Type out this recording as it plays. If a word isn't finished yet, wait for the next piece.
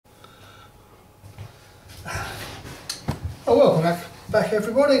Oh, welcome back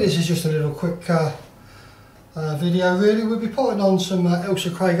everybody. This is just a little quick video really. We'll be potting on some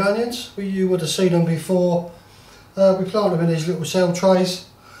Elsa Craig onions. You would have seen them before. We plant them in these little cell trays,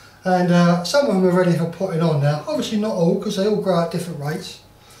 and some of them are ready for potting on now. Obviously not all, because they all grow at different rates.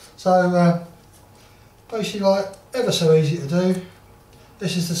 So basically, like, ever so easy to do.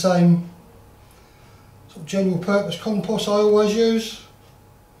 This is the same sort of general purpose compost I always use.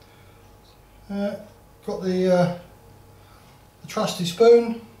 Got the trusty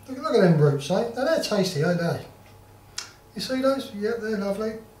spoon. Look at them roots, eh? Now they're tasty, ain't they? You see those? Yep, they're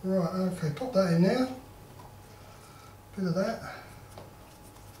lovely. Right, okay, pop that in there. Bit of that.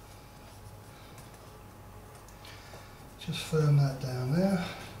 Just firm that down there.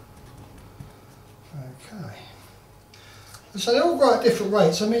 Okay. So they all grow at different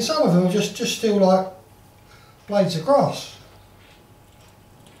rates. I mean, some of them are just still like blades of grass.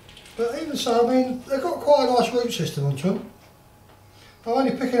 But even so, I mean, they've got quite a nice root system onto them. I'm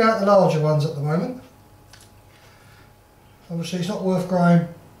only picking out the larger ones at the moment. Obviously it's not worth growing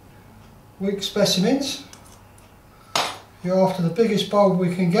weak specimens. You're after the biggest bulb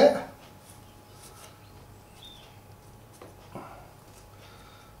we can get.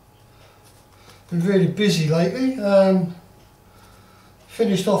 Been really busy lately.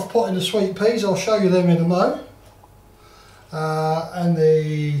 Finished off potting the sweet peas, I'll show you them in a mo. And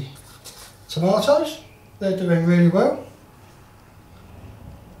the tomatoes, they're doing really well.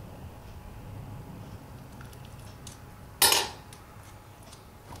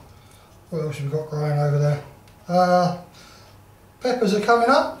 What else have we got growing over there? Peppers are coming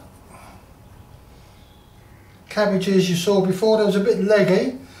up. Cabbages you saw before, they was a bit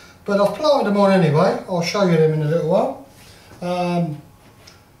leggy, but I've planted them on anyway. I'll show you them in a little while. I've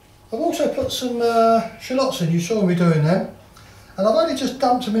also put some shallots in, you saw me doing them. And I've only just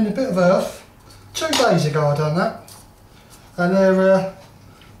dumped them in a bit of earth. 2 days ago I done that. And they're,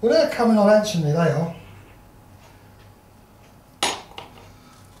 well, they're coming on handsomely, they are.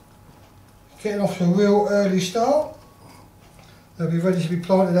 Getting off to a real early start. They'll be ready to be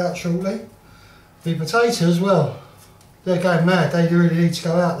planted out shortly. The potatoes, well, they're going mad. They really need to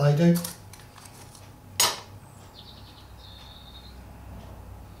go out, they do.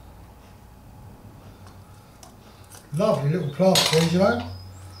 Lovely little plants these, you know.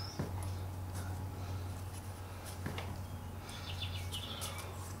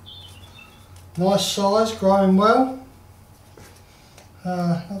 Nice size, growing well.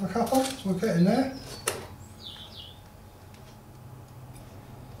 Another couple, so we'll get in there.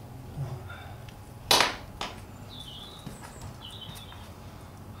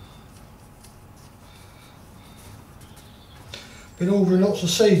 Been ordering lots of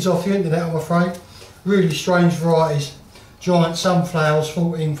seeds off the internet, I'm afraid. Really strange varieties. Giant sunflowers,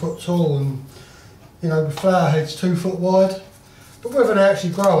 14 foot tall, and you know, with flower heads 2 foot wide. But whether they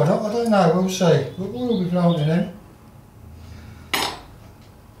actually grow or not, I don't know, we'll see. But we'll be planting them.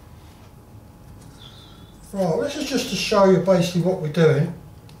 Right, this is just to show you basically what we're doing.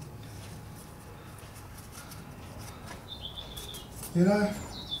 You know,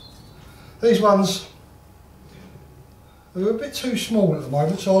 these ones are a bit too small at the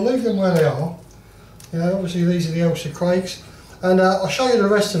moment, so I'll leave them where they are. You know, obviously these are the Elsa Craigs, and I'll show you the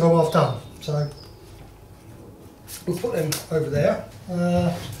rest of them I've done. So we'll put them over there.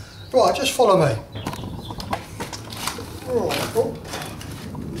 Right, just follow me. Right, oh.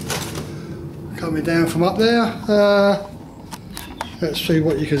 Coming down from up there. Let's see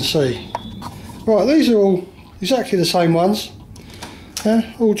what you can see. Right, these are all exactly the same ones.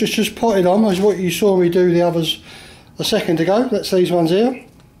 All just potted on as what you saw me do the others a second ago. That's these ones here.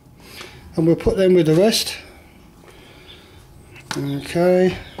 And we'll put them with the rest.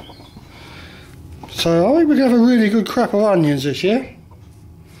 Okay. So I think we're going to have a really good crop of onions this year.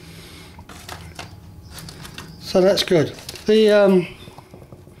 So that's good.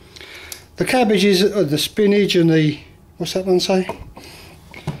 The cabbages, the spinach and the, what's that one say?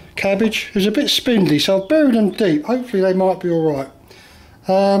 Cabbage is a bit spindly, so I've buried them deep. Hopefully they might be alright.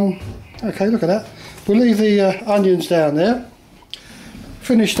 Okay, look at that. We'll leave the onions down there.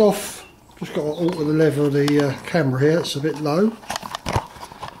 Finished off, just got to alter the level of the camera here, it's a bit low.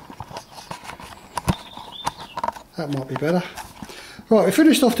 That might be better. Right, we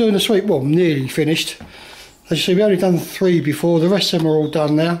finished off doing the sweet, well, nearly finished. As you see, we only done 3 before, the rest of them are all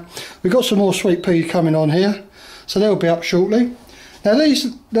done now. We've got some more sweet pea coming on here, so they'll be up shortly. Now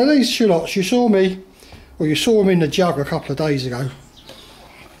these shallots, you saw me, well, you saw them in the jug a couple of days ago.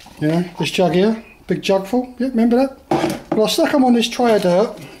 You know, this jug here, big jug full, yeah, remember that? Well, I stuck them on this tray of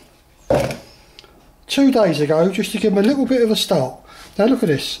dirt 2 days ago, just to give them a little bit of a start. Now look at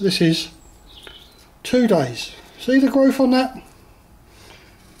this, this is 2 days. See the growth on that?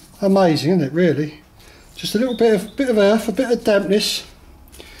 Amazing, isn't it, really? Just a little bit of earth, a bit of dampness.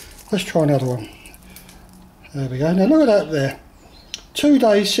 Let's try another one. There we go. Now look at that there. 2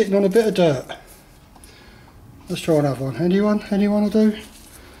 days sitting on a bit of dirt. Let's try another one. Anyone to do?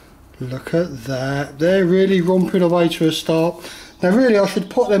 Look at that. They're really romping away to a start. Now really I should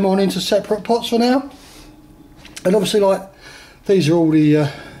put them on into separate pots for now. And obviously, like, these are all the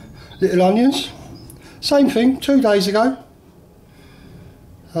little onions. Same thing, 2 days ago.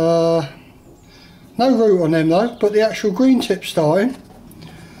 No root on them though, but the actual green tip's starting.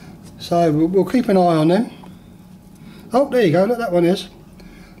 So we'll keep an eye on them. Oh, there you go, look, that one is.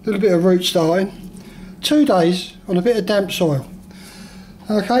 A little bit of root starting. 2 days on a bit of damp soil.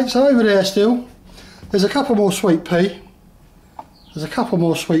 Okay, so over there still, there's a couple more sweet pea. There's a couple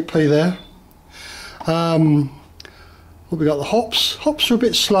more sweet pea there. What we got, the hops. Hops are a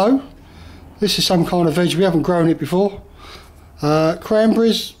bit slow. This is some kind of veg, we haven't grown it before.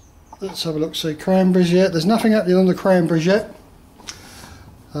 Cranberries, let's have a look, see, cranberries yet. There's nothing happening on the cranberries yet.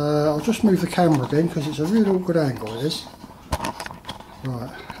 I'll just move the camera again because it's a really awkward angle it is.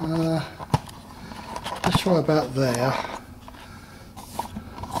 Right, let's try about there.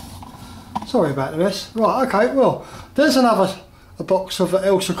 Sorry about this. Right, okay, well, there's a box of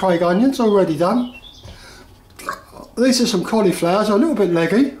Ailsa Craig onions already done. These are some cauliflowers, a little bit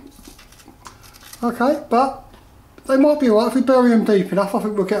leggy. Okay, but they might be alright if we bury them deep enough. I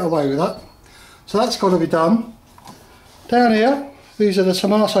think we'll get away with that. So that's got to be done. Down here, these are the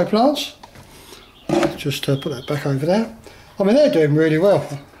tomato plants. Just put that back over there. I mean, they're doing really well.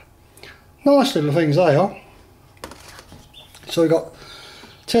 Nice little things they are. So we've got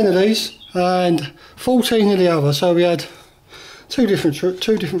 10 of these and 14 of the other. So we had two different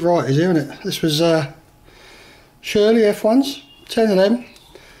varieties here, isn't it? This was Shirley F1s, 10 of them,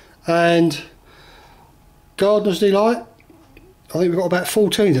 and Gardener's Delight. I think we've got about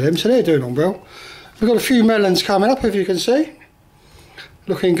 14 of them, so they're doing on well. We've got a few melons coming up, if you can see.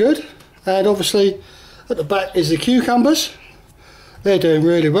 Looking good. And obviously at the back is the cucumbers. They're doing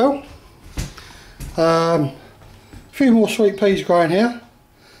really well. A few more sweet peas growing here.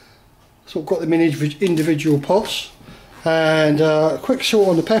 So I've got them in individual pots. And a quick sort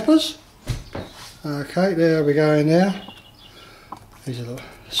on the peppers. Okay, there we go in there. These are the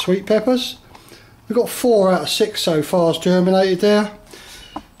sweet peppers. We've got 4 out of 6 so far germinated there.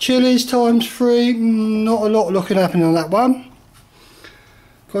 Chilies ×3, not a lot looking happening on that one.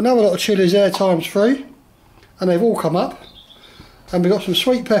 Got another lot of chilies there ×3, and they've all come up. And we've got some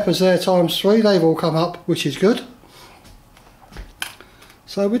sweet peppers there ×3, they've all come up, which is good.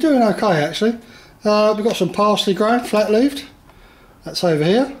 So we're doing okay actually. We've got some parsley growing, flat-leaved. That's over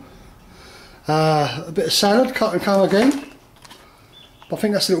here. A bit of salad, cut and come again. I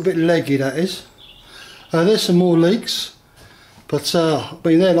think that's a little bit leggy, that is. There's some more leeks. But I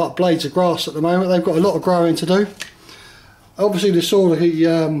mean, they're like blades of grass at the moment. They've got a lot of growing to do. Obviously they saw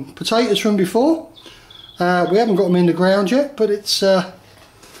the potatoes from before. We haven't got them in the ground yet, but it's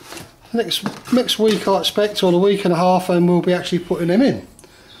next week I expect, or the week and a half, and we'll be actually putting them in.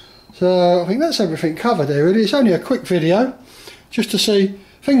 So I think that's everything covered there really. It's only a quick video just to see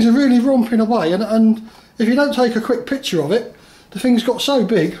things are really romping away, and if you don't take a quick picture of it, the thing's got so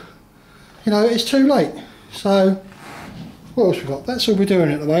big, you know, it's too late. So what else we got? That's all we're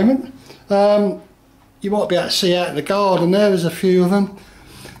doing at the moment. You might be able to see out in the garden there's a few of them.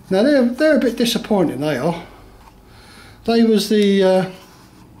 Now they're a bit disappointing, they are. They was the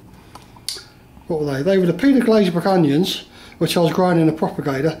what were they? They were the Peter Glazebrook onions, which I was growing in a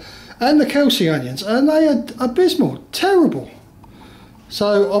propagator, and the Kelsey onions, and they are abysmal, terrible.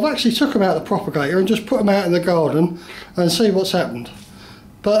 So I've actually took them out of the propagator and just put them out in the garden and see what's happened.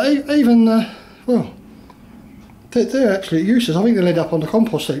 But even well, they're actually useless. I think they'll end up on the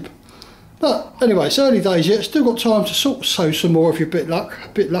compost heap. But anyway, it's early days yet. Still got time to sort of sow some more if you're a bit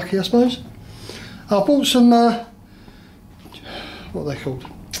lucky, I suppose. I bought some what are they called?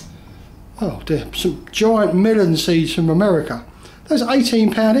 Oh dear, some giant melon seeds from America. Those are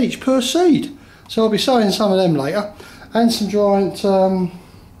 £18 each per seed. So I'll be sowing some of them later, and some giant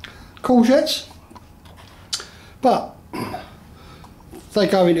courgettes. But they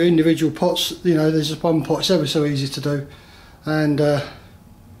go into individual pots. You know, there's just one pot. It's ever so easy to do, and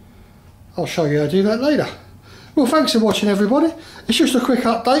I'll show you how to do that later. Well, thanks for watching everybody. It's just a quick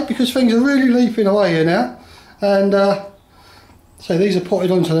update because things are really leaping away here now. And so these are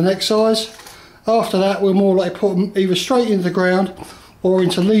potted onto the next size. After that we'll more likely put them either straight into the ground or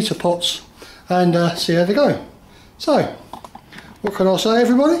into litre pots and see how they go. So, what can I say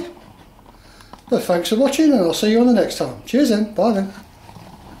everybody? Well, thanks for watching, and I'll see you on the next time. Cheers then, bye then.